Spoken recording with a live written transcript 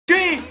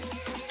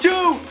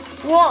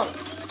1.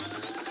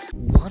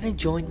 Wanna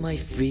join my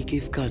free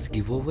gift cards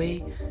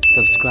giveaway?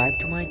 Subscribe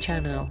to my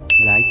channel,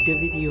 like the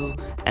video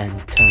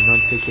and turn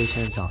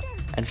notifications on.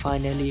 And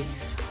finally,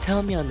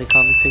 tell me on the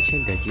comment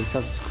section that you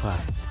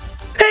subscribe.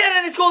 Hey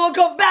and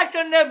welcome back to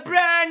another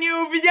brand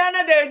new video,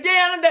 another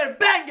day, another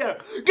banger.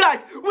 Guys,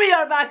 we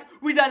are back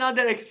with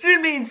another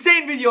extremely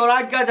insane video,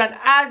 alright guys? And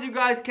as you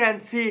guys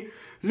can see,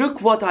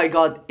 look what I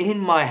got in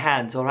my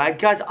hands, alright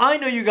guys? I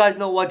know you guys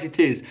know what it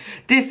is.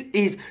 This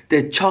is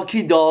the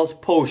Chucky dolls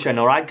potion,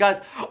 alright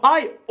guys?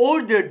 I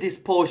ordered this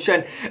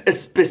potion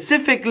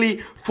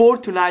specifically for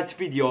tonight's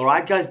video,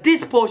 alright guys?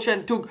 This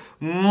potion took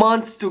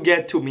months to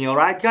get to me,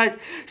 alright guys?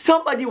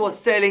 Somebody was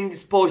selling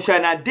this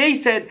potion and they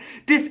said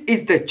this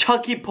is the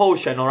Chucky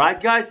potion,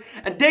 alright guys?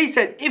 And they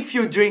said if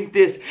you drink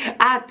this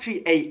at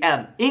 3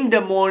 a.m. in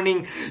the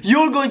morning,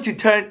 you're going to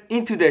turn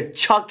into the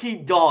Chucky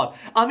doll.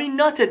 I mean,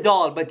 not a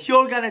doll, but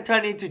you're gonna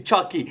turn into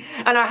Chucky.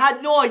 And I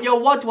had no idea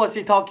what was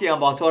he talking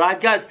about,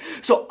 alright guys?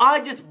 So I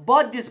just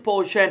bought this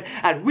potion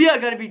and we are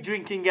gonna be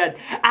drinking it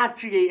at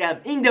 3 a.m.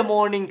 in the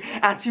morning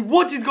and see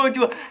what is going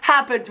to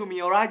happen to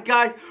me, alright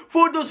guys?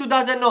 For those who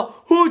doesn't know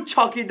who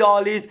Chucky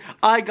doll is,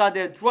 I got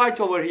it right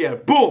over here.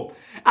 Boom.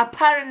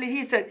 Apparently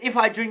he said if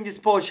I drink this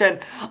potion,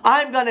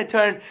 I'm gonna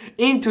turn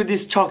into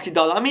this Chucky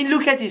doll. I mean,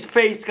 look at his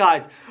face,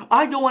 guys.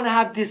 I don't want to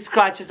have these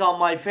scratches on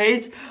my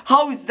face.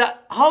 How is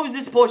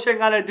this potion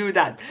gonna do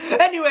that?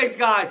 Anyways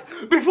guys,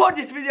 before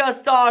this video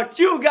starts,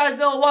 you guys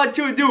know what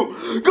to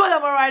do. Go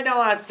down right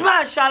now and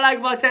smash that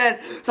like button.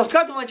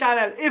 Subscribe to my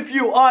channel if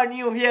you are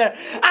new here.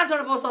 And turn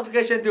the post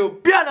notification to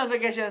be a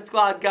notification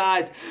squad,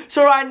 guys.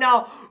 So right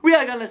now, we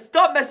are gonna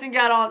stop messing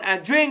around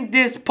and drink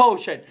this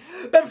potion.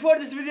 But before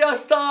this video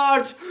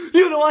starts,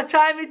 you know what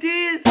time it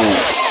is?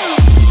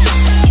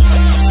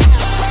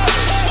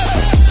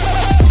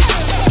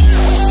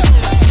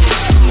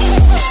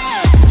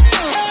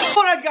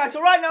 Alright guys,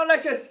 so right now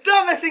let's just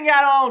stop messing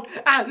around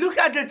and look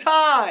at the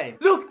time.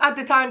 Look at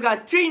the time guys,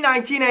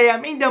 3:19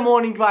 a.m. in the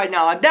morning right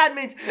now. And that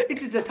means it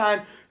is the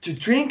time to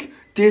drink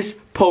this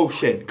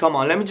potion. Come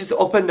on, let me just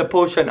open the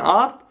potion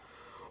up.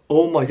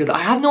 Oh my god, I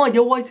have no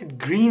idea why is it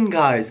green,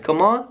 guys.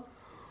 Come on.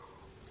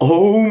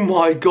 Oh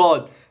my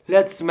god.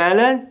 Let's smell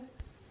it.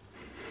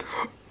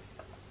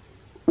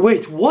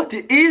 Wait, what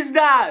is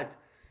that?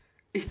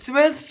 It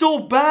smells so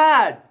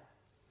bad.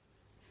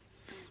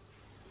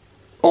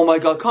 Oh my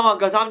god, come on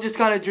guys, I'm just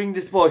gonna drink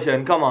this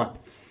potion. Come on.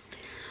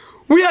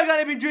 We are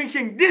gonna be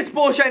drinking this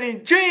potion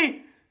in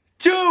 3,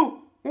 2,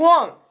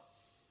 1.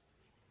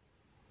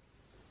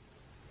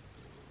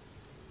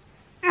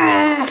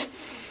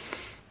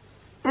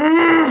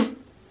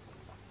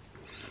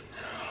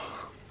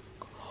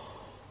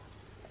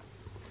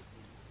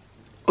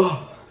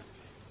 Oh.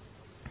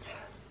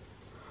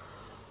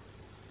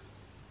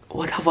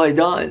 What have I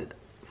done?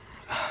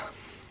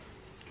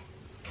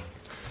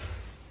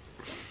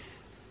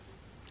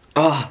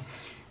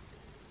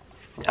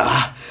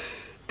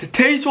 The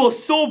taste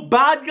was so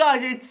bad,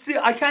 guys.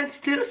 I can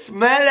still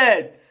smell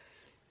it.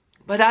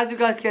 But as you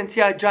guys can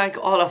see, I drank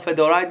all of it,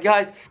 alright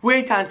guys?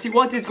 Wait and see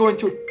what is going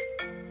to...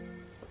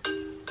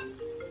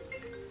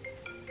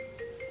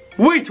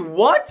 Wait,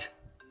 what?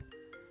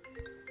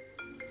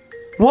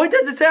 Why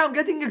does it say I'm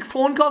getting a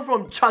phone call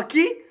from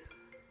Chucky?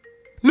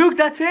 Look,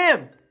 that's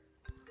him.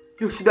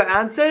 You should I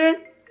answer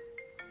it?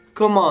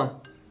 Come on.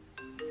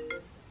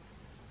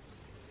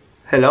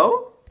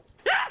 Hello?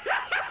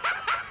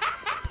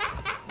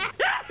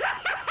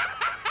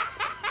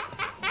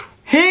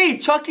 Hey,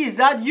 Chucky, is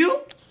that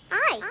you?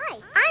 Hi,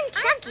 I'm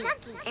Chucky,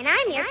 and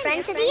I'm your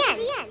friend to the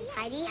end.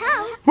 Heidi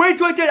ho.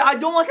 Wait, I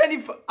don't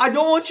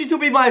want you to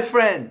be my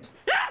friend.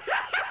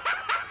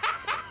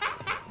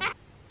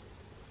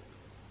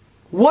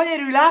 Why are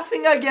you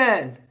laughing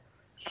again?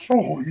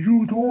 So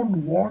you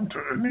don't want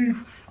any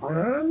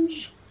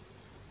friends?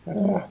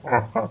 No,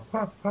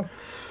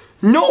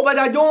 but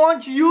I don't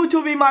want you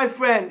to be my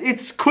friend.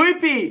 It's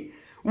creepy.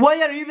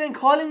 Why are you even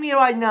calling me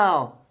right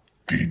now?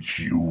 Did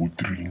you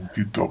drink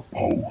the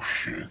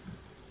potion?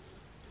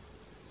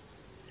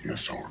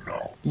 Yes or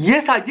no?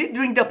 Yes, I did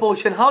drink the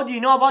potion. How do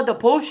you know about the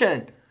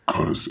potion?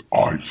 'Cause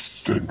I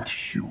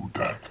sent you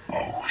that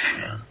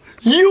potion.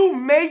 You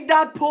made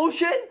that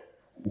potion?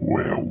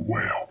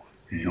 Well,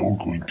 you're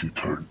going to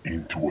turn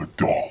into a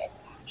doll.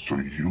 So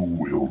you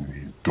will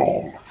need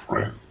doll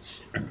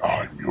friends. And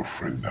I'm your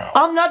friend now.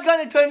 I'm not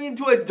gonna turn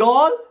into a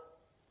doll.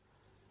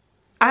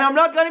 And I'm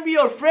not gonna be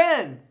your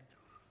friend.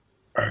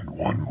 And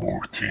one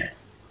more thing.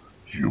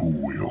 You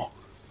will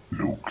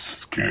look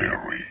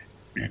scary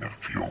in a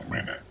few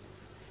minutes.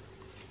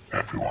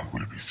 Everyone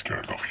will be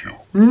scared of you.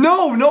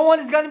 No, no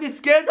one is gonna be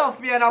scared of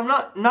me, and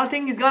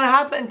nothing is gonna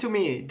happen to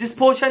me. This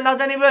potion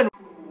doesn't even...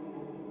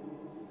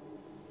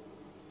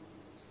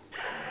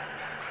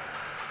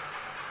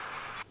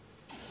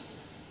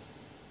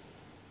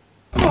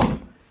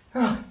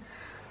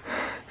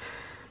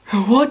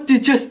 What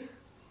did just...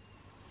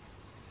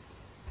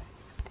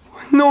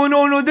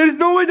 No, there's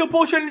no way the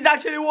potion is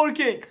actually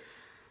working.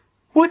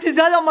 What is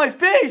that on my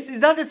face? Is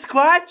that a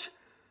scratch?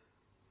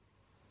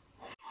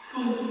 Oh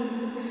my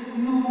God.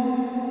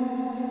 No.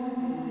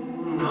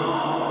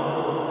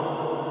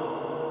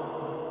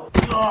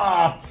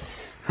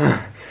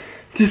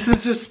 This is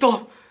just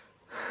stop.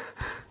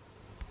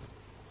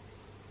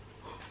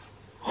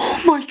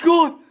 Oh my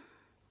god.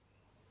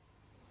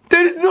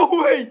 There is no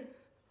way.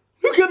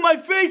 Look at my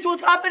face.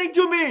 What's happening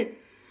to me?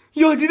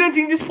 Yo, I didn't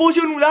think this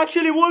potion would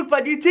actually work,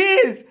 but it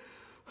is.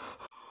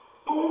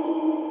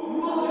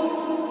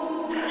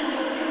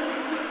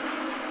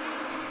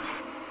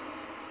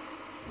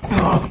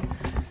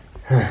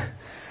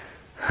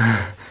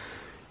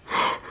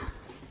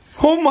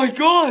 Oh my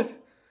god.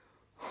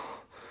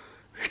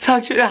 It's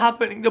actually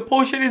happening. The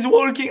potion is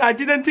working. I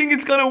didn't think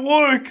it's gonna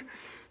work.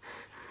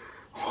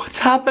 What's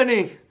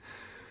happening?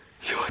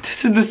 Yo,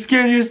 this is the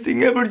scariest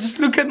thing ever. Just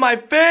look at my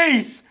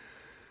face.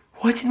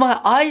 Why did my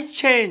eyes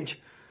change?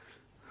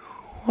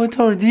 What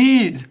are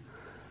these?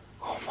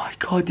 Oh my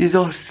god, these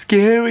are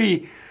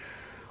scary.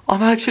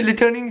 I'm actually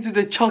turning into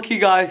the Chucky,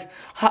 guys.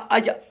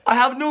 I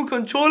have no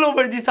control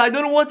over this. I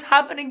don't know what's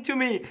happening to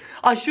me.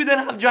 I shouldn't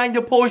have drank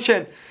the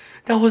potion.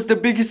 That was the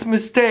biggest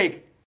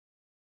mistake.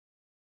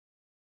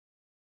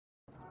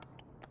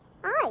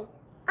 Hi,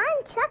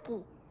 I'm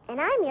Chucky, and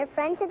I'm your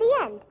friend to the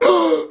end.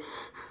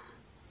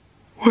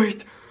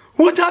 Wait,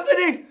 what's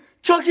happening?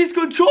 Chucky's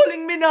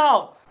controlling me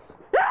now.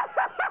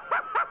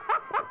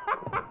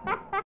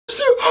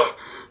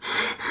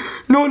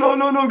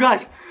 No,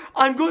 guys.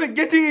 I'm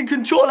getting in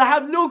control. I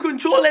have no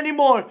control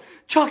anymore.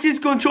 Chucky's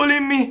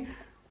controlling me.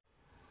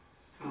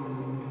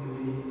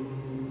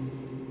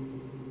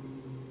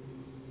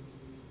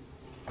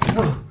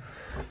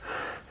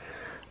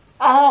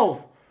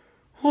 Ow!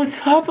 What's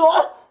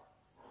happening?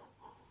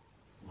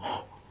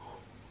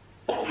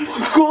 Oh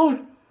my god!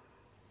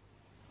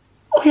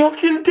 I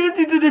actually turned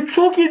into the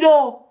Chucky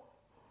doll.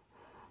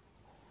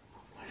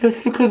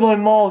 Let's look at my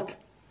mouth.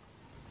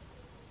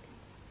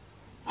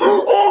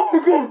 Oh my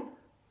god!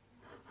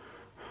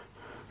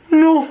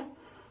 No!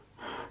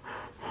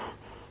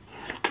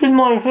 Look at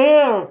my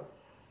hair!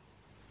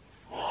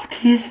 What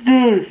is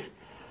this?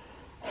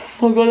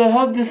 Oh my god, I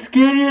have the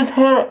scariest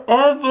hair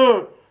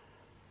ever!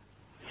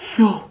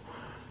 Yo.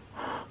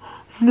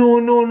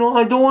 No,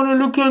 I don't want to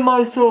look at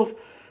myself.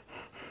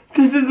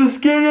 This is the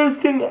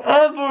scariest thing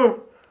ever!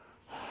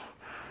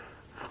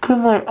 Look at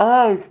my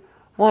eyes.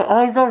 My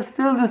eyes are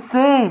still the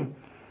same.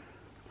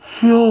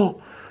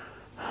 Yo.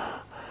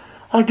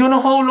 I don't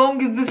know how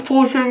long is this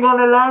potion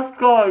gonna last,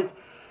 guys.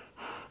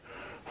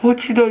 What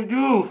should I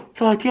do?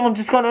 So I think I'm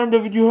just gonna end the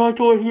video right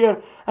over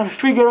here and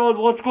figure out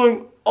what's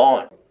going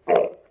on.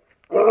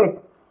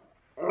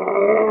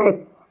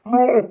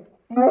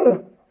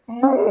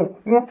 No,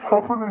 what's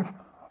happening?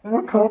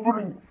 What's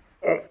happening?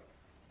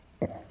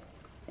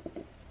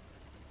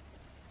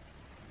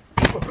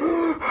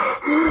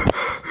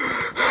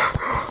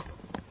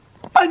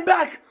 I'm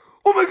back!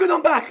 Oh my god,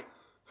 I'm back!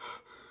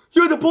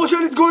 Yo, the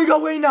potion is going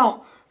away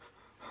now.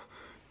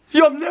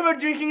 Yo, I'm never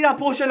drinking that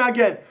potion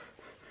again.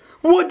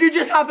 What did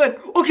just happen?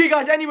 Okay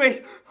guys,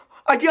 anyways,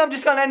 I think I'm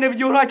just gonna end the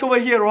video right over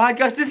here, alright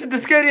guys? This is the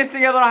scariest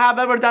thing I have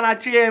ever done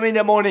at 3 AM in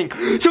the morning.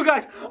 So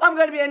guys, I'm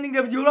gonna be ending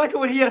the video right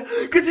over here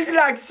because this is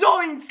like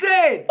so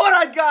insane.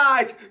 Alright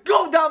guys,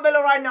 go down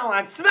below right now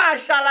and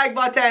smash that like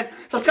button.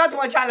 Subscribe to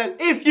my channel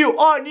if you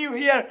are new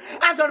here.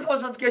 And turn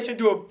post notification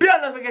to be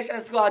a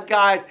notification squad,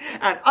 guys.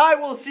 And I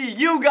will see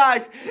you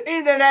guys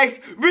in the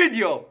next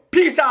video.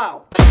 Peace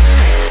out.